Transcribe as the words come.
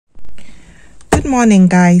Good morning,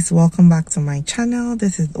 guys. Welcome back to my channel.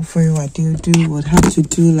 This is Oforiwaaduodu. Would have to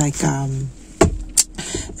do like a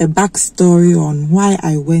backstory on why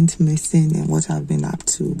I went missing and what I've been up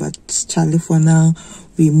to. But Charlie, for now,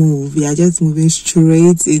 we are just moving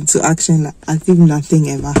straight into action as if nothing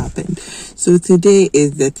ever happened. So today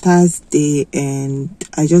is the Thursday and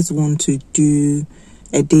I just want to do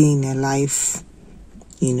a day in a life,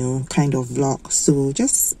 kind of vlog. So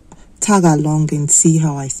just tag along and see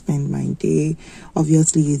how I spend my day.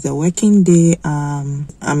 Obviously it's a working day. I'm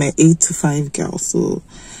an 8 to 5 girl, so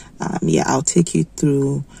I'll take you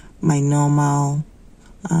through my normal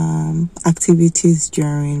activities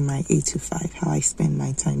during my 8 to 5, how I spend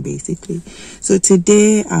my time basically. So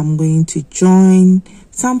today I'm going to join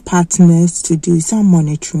some partners to do some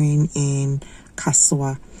monitoring in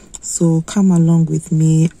Kaswa. So come along with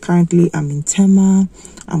me. Currently I'm in Tema.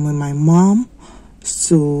 I'm with my mom.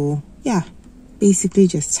 So yeah, basically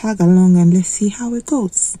just tag along and let's see how it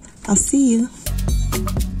goes. I'll see you.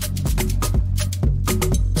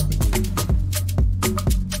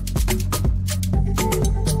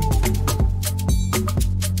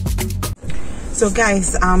 So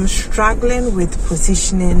guys, I'm struggling with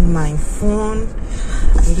positioning my phone.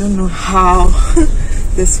 I don't know how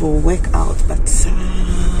this will work out, but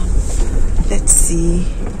let's see.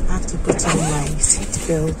 I have to put on my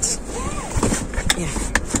seatbelt. Yeah.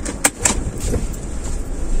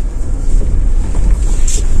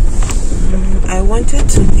 I wanted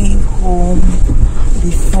to leave home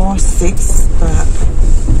before 6, but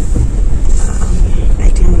I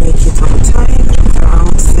didn't make it on time. It's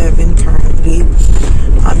around 7 currently.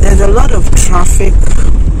 There's a lot of traffic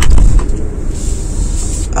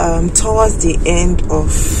towards the end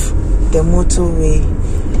of the motorway,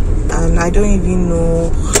 and I don't even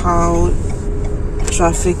know how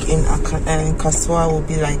traffic in Kaswa will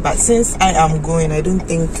be like. But since I am going, I don't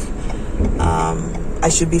think I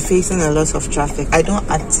should be facing a lot of traffic. I don't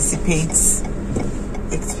anticipate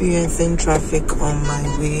experiencing traffic on my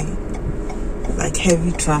way, like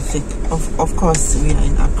heavy traffic. Of course, we are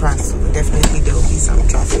in Accra, so definitely there will be some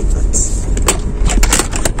traffic, but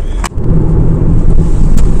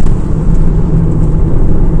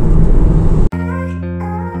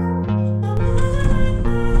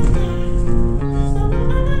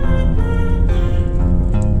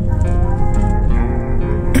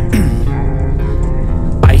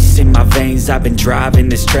I've been driving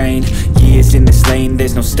this train, years in this lane,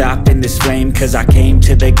 there's no stopping this flame. Cause I came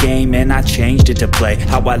to the game and I changed it to play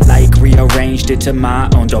how I like, rearranged it to my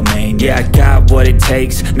own domain. Yeah, I got what it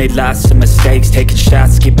takes, made lots of mistakes, taking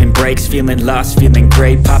shots, skipping breaks, feeling lost, feeling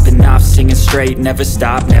great, popping off, singing straight, never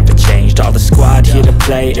stopped, never changed. All the squad here to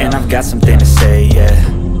play and I've got something to say, yeah.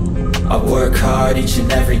 I work hard each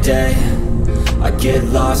and every day, I get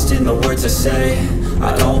lost in the words I say,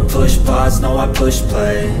 I don't push pause, no I push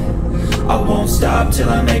play, I won't stop till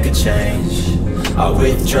I make a change. I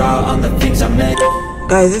withdraw on the things I make.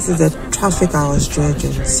 Guys, this is the traffic I was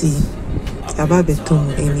dredging. See, it's about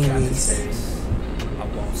beton anyways. I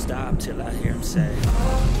won't stop till I hear him say.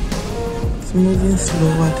 It's moving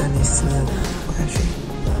slower than it's slow.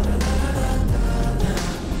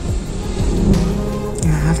 I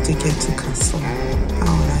have to get to Kaswa.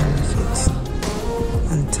 How will I make it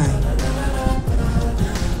on time?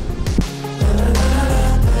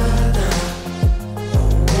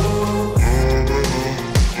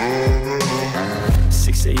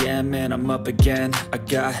 6 a.m. and I'm up again. I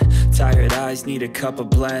got tired eyes, need a cup of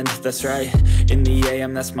blend. That's right, in the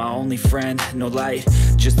AM that's my only friend. No light,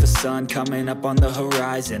 just the sun coming up on the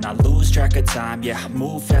horizon. I lose track of time, yeah, I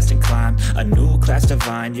move fast and climb a new class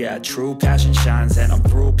divine, yeah, true passion shines. And I'm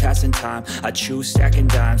through passing time, I choose stacking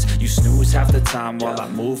dimes. You snooze half the time while I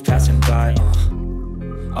move passing by.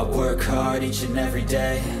 I work hard each and every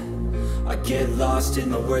day, I get lost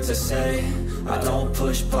in the words I say, I don't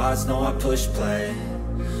push pause, no I push play,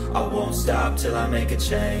 I won't stop till I make a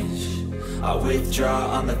change. I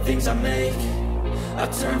withdraw on the things I make, I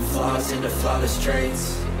turn flaws into flawless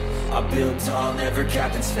traits, I build tall, never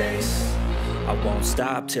capped in space, I won't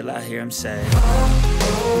stop till I hear him say.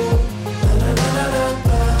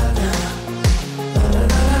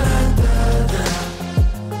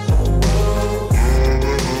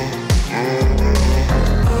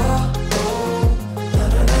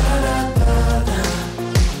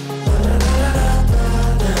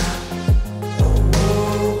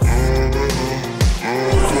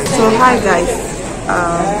 So hi guys,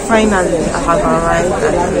 finally I have arrived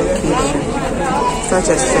at the location. Such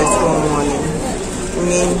a stressful morning. I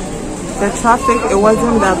mean, The traffic, it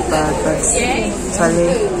wasn't that bad, but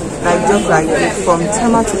Charlie, like just like from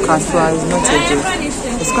Tema to Kaswa is not a joke.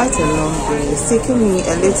 It's quite a long day. It's taking me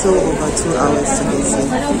a little over 2 hours to get here.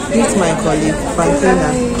 Meet my colleague,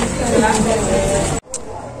 Franklina.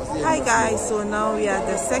 Hi guys, so now we are at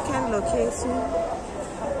the second location.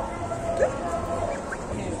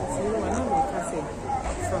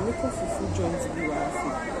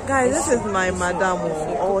 Guys, this is my madam.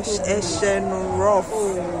 Oh, rough.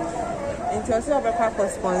 Into a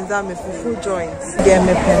sponsor me fufu joints. Get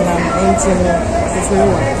me penam into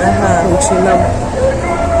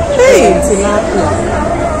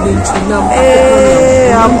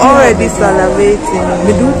hey, I'm already salivating.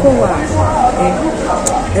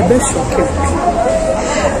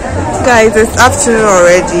 Guys, it's afternoon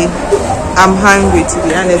already. I'm hungry, to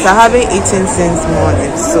be honest. I haven't eaten since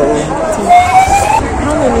morning, so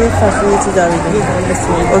how many facilities are we doing?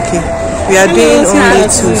 Okay, we are doing only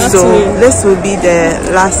 2, so this will be the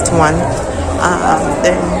last one.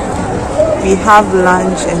 Then we have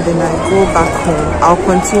lunch and then I go back home. I'll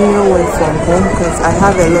continue work from home because I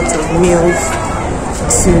have a lot of meals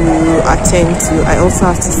to attend to. I also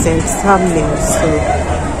have to send some mails, so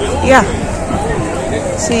yeah,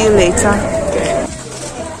 see you later.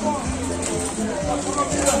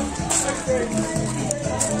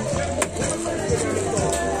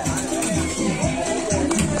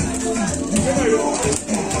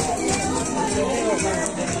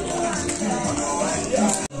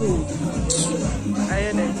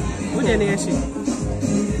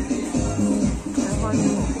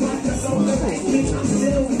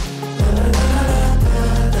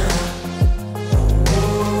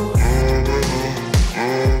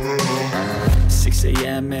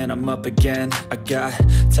 And I'm up again. I got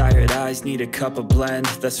tired eyes, need a cup of blend.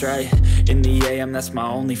 That's right, in the AM, that's my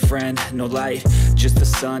only friend. No light, just the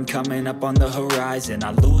sun coming up on the horizon.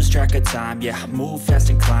 I lose track of time, yeah, I move fast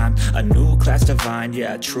and climb a new class divine,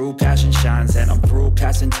 yeah, true passion shines. And I'm through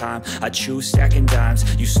passing time, I choose stacking dimes.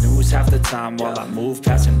 You snooze half the time while I move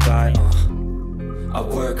passing by. I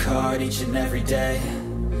work hard each and every day.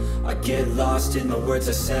 I get lost in the words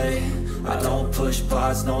I say. I don't push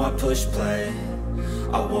pause, no, I push play.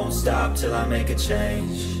 I won't stop till I make a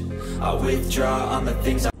change. I withdraw on the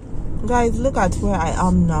things I... Guys, look at where I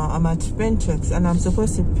am now. I'm at Sprintrix and I'm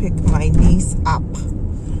supposed to pick my niece up.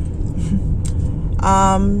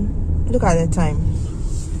 Look at the time.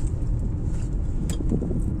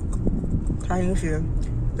 Can you feel?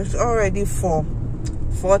 It's already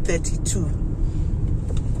 4:32,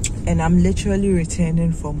 and I'm literally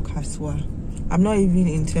returning from Kaswa. I'm not even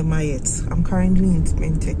in Tema yet. I'm currently in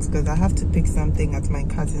Sprintrix because I have to pick something at my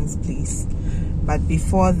cousin's place. But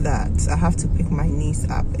before that, I have to pick my niece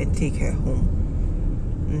up and take her home.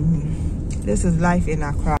 This is life in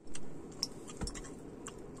Accra.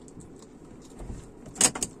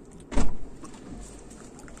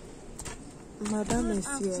 Madam is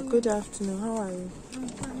here. Good afternoon. How are you?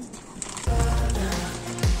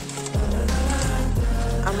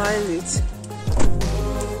 Am I late?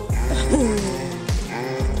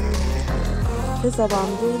 Yes, I'm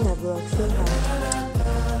doing a vlog. Say hi.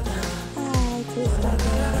 Hi, Krista.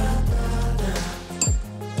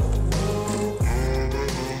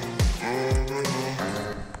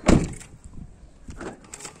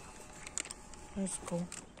 Let's go.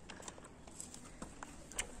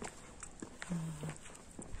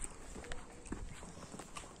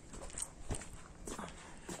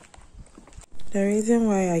 The reason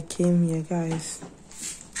why I came here, guys,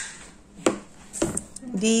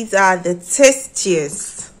 these are the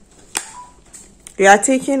tastiest. We are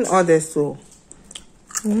taking orders, so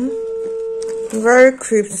very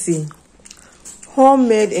crispy,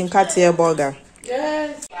 homemade in Katia burger.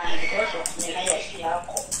 Yes.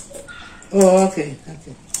 Oh, okay.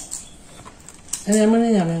 And I'm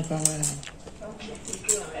running from where?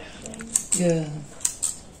 Yeah.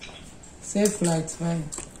 Safe flights, fine.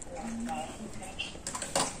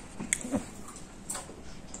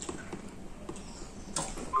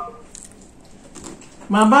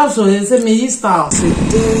 My boss will say me Easter.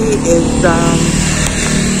 Today is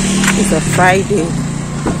it's a Friday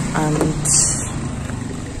and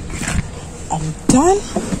I'm done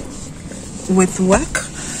with work.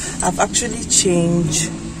 I've actually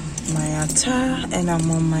changed my attire and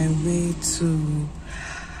I'm on my way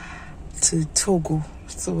to Togo.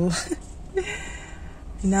 So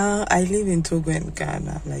now I live in Togo and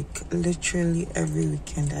Ghana. Like literally every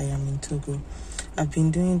weekend I am in Togo. I've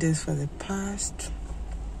been doing this for the past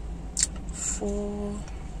 4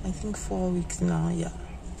 weeks now. Yeah,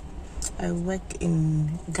 I work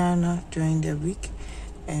in Ghana during the week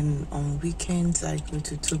and on weekends I go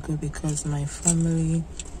to Togo because my family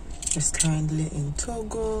is currently in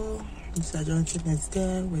Togo. Mr. Johnson is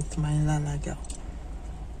there with my Lala girl.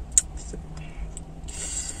 So,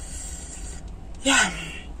 yeah,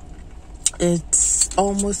 it's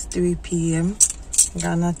almost 3 p.m.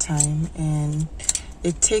 Ghana time, and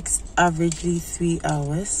it takes averagely 3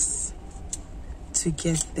 hours to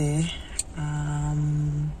get there.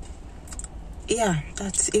 Yeah,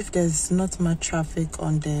 that's if there's not much traffic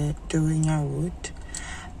on the Dawenya road.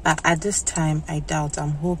 But at this time, I doubt.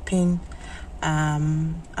 I'm hoping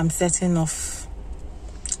I'm setting off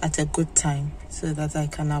at a good time so that I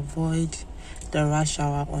can avoid the rush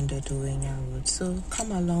hour on the Dawenya road. So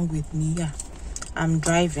come along with me. Yeah, I'm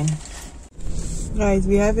driving. Guys,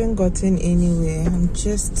 we haven't gotten anywhere. I'm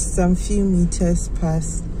just some few meters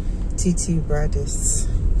past TT Brothers.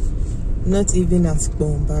 Not even at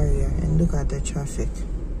Bone Barrier. And look at the traffic.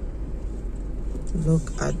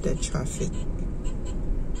 Look at the traffic.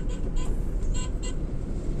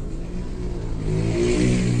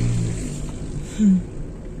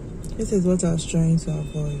 This is what I was trying to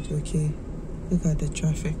avoid, okay? Look at the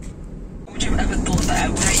traffic. Would you ever thought that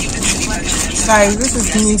you literally guys, this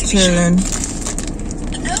is me chilling.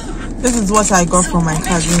 This is what I got from my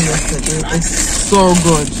cousin yesterday. It's so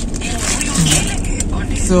good.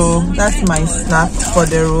 So that's my snack for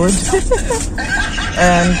the road.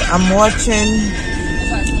 And I'm watching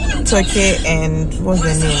Turkey and what's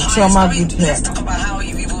the name? Trauma Good Hair. Let's talk about how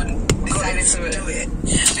you even decided to do it.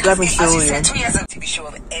 Let me show you. 2 years of TV show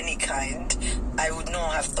of any kind, I would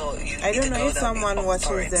not have thought you. I don't know if someone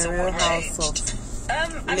watches The Real House of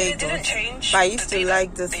Lagos, but I used to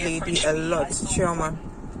like this lady a lot, Chioma.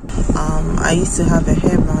 I used to have a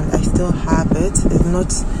hairband. I still have it. It's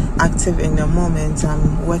not active in the moment.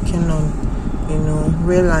 I'm working on,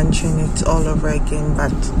 relaunching it all over again.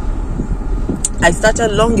 But I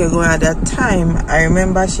started long ago. At that time, I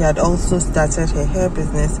remember she had also started her hair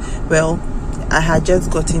business. Well, I had just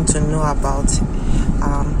gotten to know about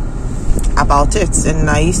it, and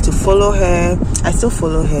I used to follow her. I still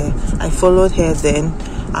follow her. I followed her then.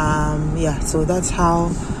 Yeah, so that's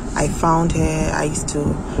how I found her. I used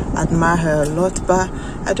to admire her a lot, but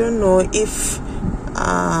I don't know if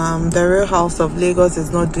The Real House of Lagos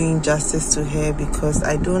is not doing justice to her, because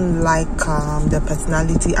I don't like the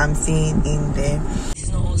personality I'm seeing in there. It's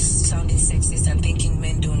not all sounding sexist and thinking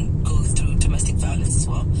men don't go through domestic violence as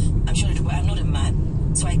well. I'm sure that I'm not a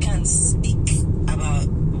man, so I can't speak about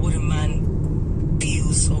what a man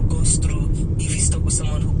feels or goes through if he's stuck with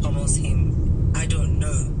someone who pummels him. I don't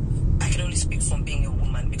know. I can only speak from being a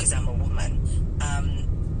woman because I'm a woman.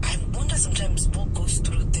 I wonder sometimes what goes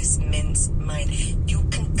through this man's mind. You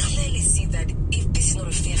can clearly see that if this is not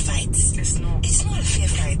a fair fight, it's not a fair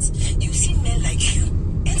fight. You see men like you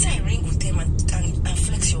enter a ring with them and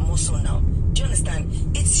flex your muscle now. Do you understand?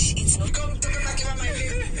 It's not. Come talking back about my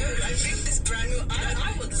name. I think this brand new.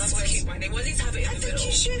 I would love to keep my name. Well, at least have it in the middle. I think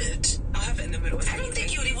you should. I'll have it in the middle. I don't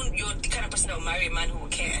think you're the kind of person that will marry a man who will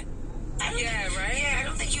care. Yeah, right? Yeah, I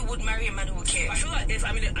don't think you would marry a man who would care. I feel like I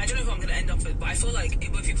don't know who I'm going to end up with, but I feel like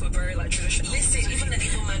Igbo people are very, traditional. Listen, even an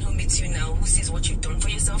Igbo man who meets you now, who sees what you've done for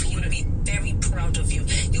yourself, he would be very proud of you.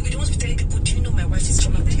 You'll be the ones telling people, do you know my wife is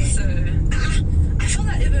from up here? So, I feel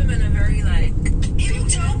like Igbo men are very,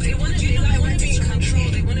 they want to be in control.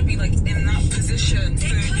 They want to be, in that position. So,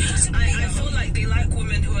 I feel like they like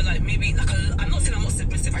women who are, maybe, I'm not saying I'm not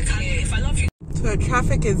submissive. I can't. If I love you. So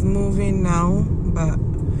traffic is moving now, but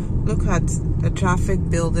look at the traffic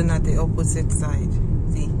building at the opposite side.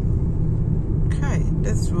 See? Okay,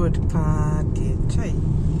 this road party. Try.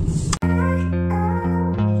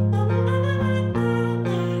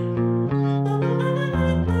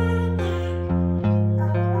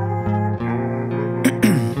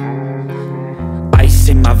 Ice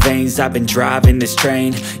in my veins, I've been driving this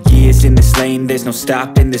train. Years in this lane, there's no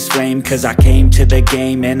stopping this flame. Cause I came to the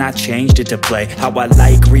game and I changed it to play how I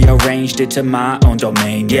like, rearranged it to my own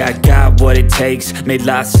domain. Yeah, I got what it takes, made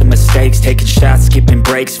lots of mistakes, taking shots, skipping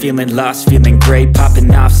breaks, feeling lost, feeling great,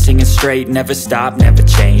 popping off, singing straight, never stopped, never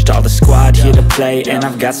changed. All the squad here to play, and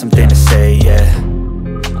I've got something to say, yeah.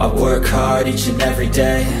 I work hard each and every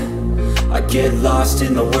day, I get lost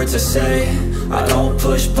in the words I say. I don't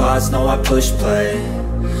push pause, no I push play.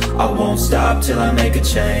 I won't stop till I make a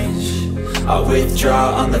change. I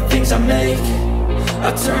withdraw on the things I make.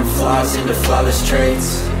 I turn flaws into flawless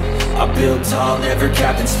traits. I build tall, never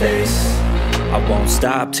capped in space. I won't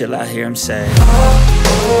stop till I hear him say, oh,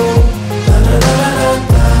 oh, la, la, la, la,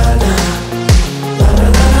 la, la, la, la,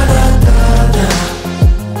 la, la, la, la.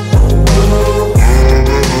 Oh, oh, oh,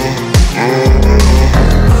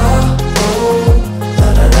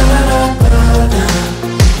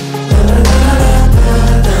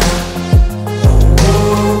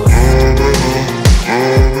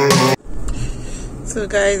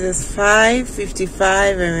 guys, it's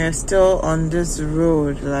 5:55 and we're still on this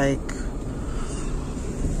road. Like,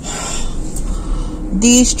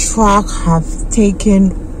 these trucks have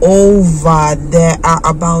taken over. There are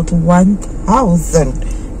about 1,000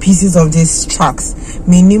 pieces of these trucks.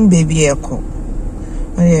 Meaning baby echo.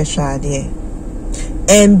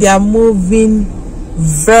 And they are moving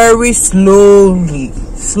very slowly,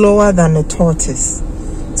 slower than a tortoise,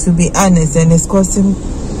 to be honest, and it's causing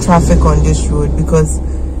traffic on this road. Because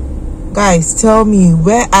guys, tell me,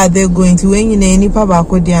 where are they going to? When you know any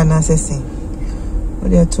pabako they are assessing,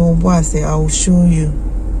 what they are told, I say, I'll show you.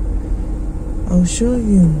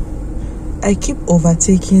 I keep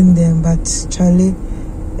overtaking them, but Charlie,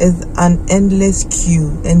 is an endless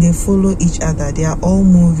queue and they follow each other. They are all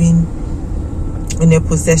moving in a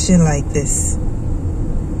procession like this.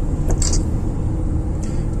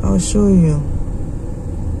 I'll show you.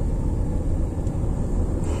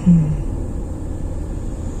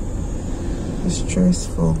 It's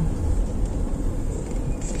stressful.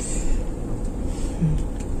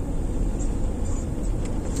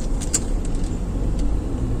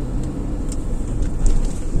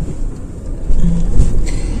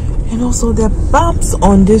 And also the bumps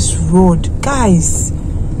on this road, guys,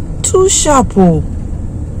 too sharp.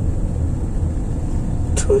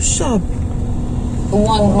 Too sharp.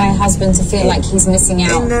 Want my husband to feel like he's missing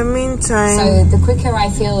out. In the meantime, so the quicker I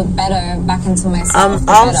feel better back into myself, I'm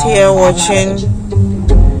out here watching.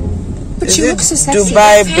 But you look so sexy.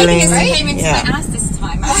 Dubai bling. Bling. Yeah. My ass this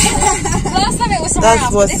time. Last time it was somewhere That's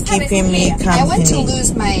else, what's keeping me company. I went to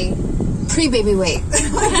lose my pre-baby weight.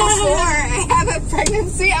 Before I have a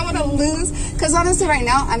pregnancy, I want to lose, because honestly right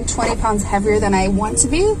now I'm 20 pounds heavier than I want to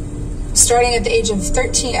be. Starting at the age of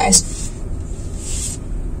 13, I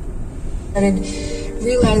started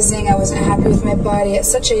realizing I wasn't happy with my body at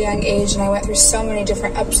such a young age, and I went through so many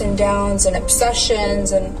different ups and downs and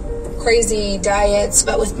obsessions and crazy diets.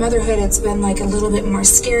 But with motherhood, it's been like a little bit more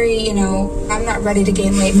scary, you know. I'm not ready to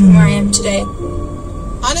gain weight from where I am today.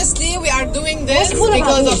 Honestly, we are doing this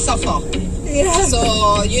because of Safa. Yeah.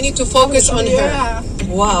 So you need to focus on her.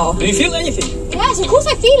 Wow. Do you feel anything? Yes, of course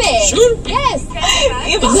I feel it. Sure? Yes.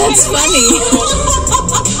 That's funny.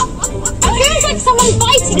 It feels like someone's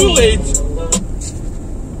biting me. Wait.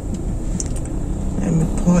 Let me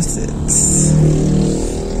pause it.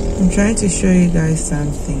 I'm trying to show you guys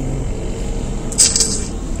something.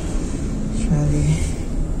 Charlie,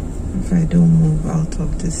 if I don't move out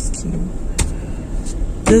of this queue.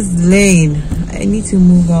 This lane, I need to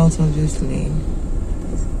move out of this lane.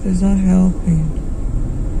 It's not helping.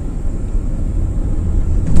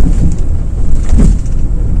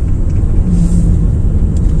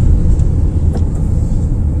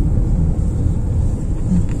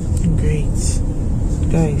 Great.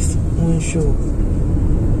 Guys, one show.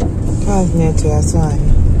 Cars near to your side.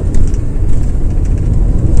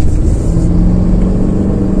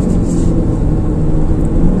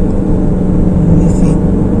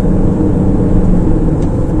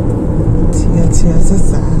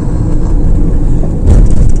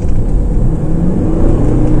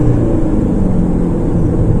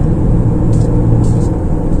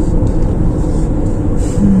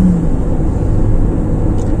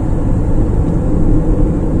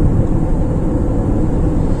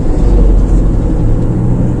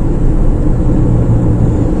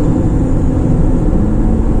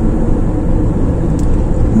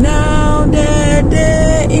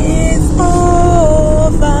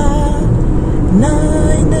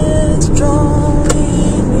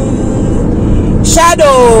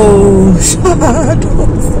 Shadows.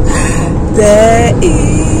 There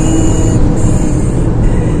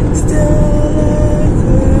is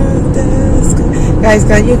guys,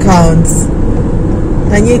 can you count?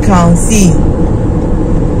 Can you count? See.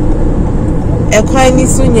 A quite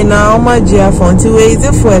soon now, my dear phone. Is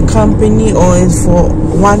it for a company or is for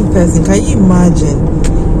one person? Can you imagine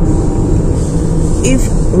if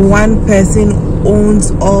one person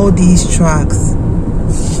owns all these trucks?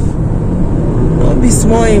 Be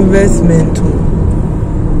small investment too.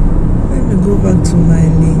 Let me go back to my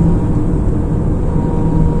lane.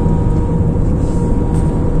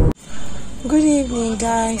 Good evening,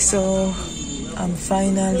 guys. So I'm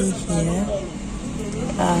finally here.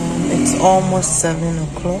 It's almost 7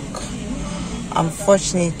 o'clock.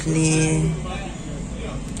 Unfortunately,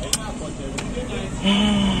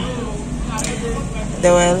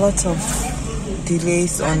 there were a lot of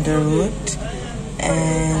delays on the road,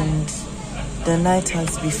 and the night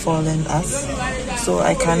has befallen us, so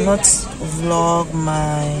I cannot vlog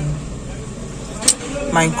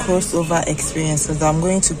my crossover experience, because I'm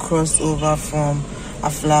going to cross over from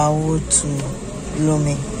Aflao to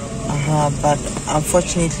Lome. but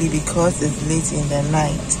unfortunately, because it's late in the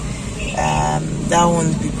night, that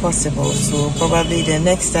won't be possible. So probably the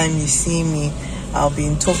next time you see me, I'll be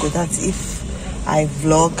in Togo. That's if I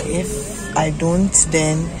vlog. If I don't,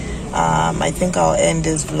 then I think I'll end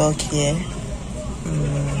this vlog here.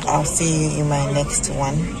 I'll see you in my next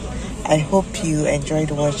one. I hope you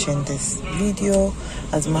enjoyed watching this video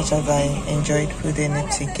as much as I enjoyed putting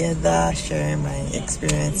it together, sharing my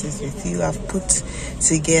experiences with you. I've put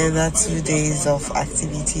together 2 days of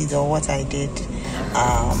activities or what I did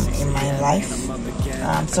in my life.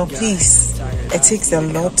 So please, it takes a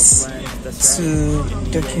lot to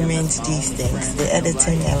document these things, the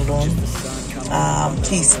editing alone.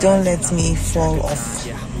 Please don't let me fall off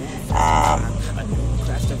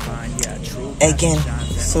again.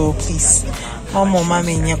 So please,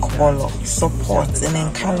 support and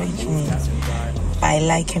encourage me by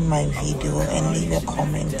liking my video and leave your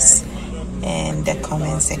comments in the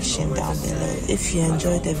comment section down below. If you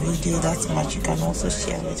enjoyed the video that much, you can also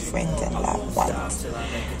share with friends and loved ones.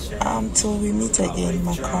 Till we meet again,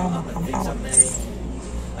 I'm out.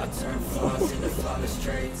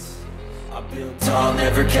 I build tall,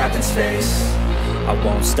 never capped in space. I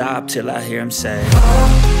won't stop till I hear him say, oh,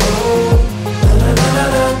 oh, la, la, la,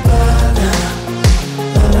 la.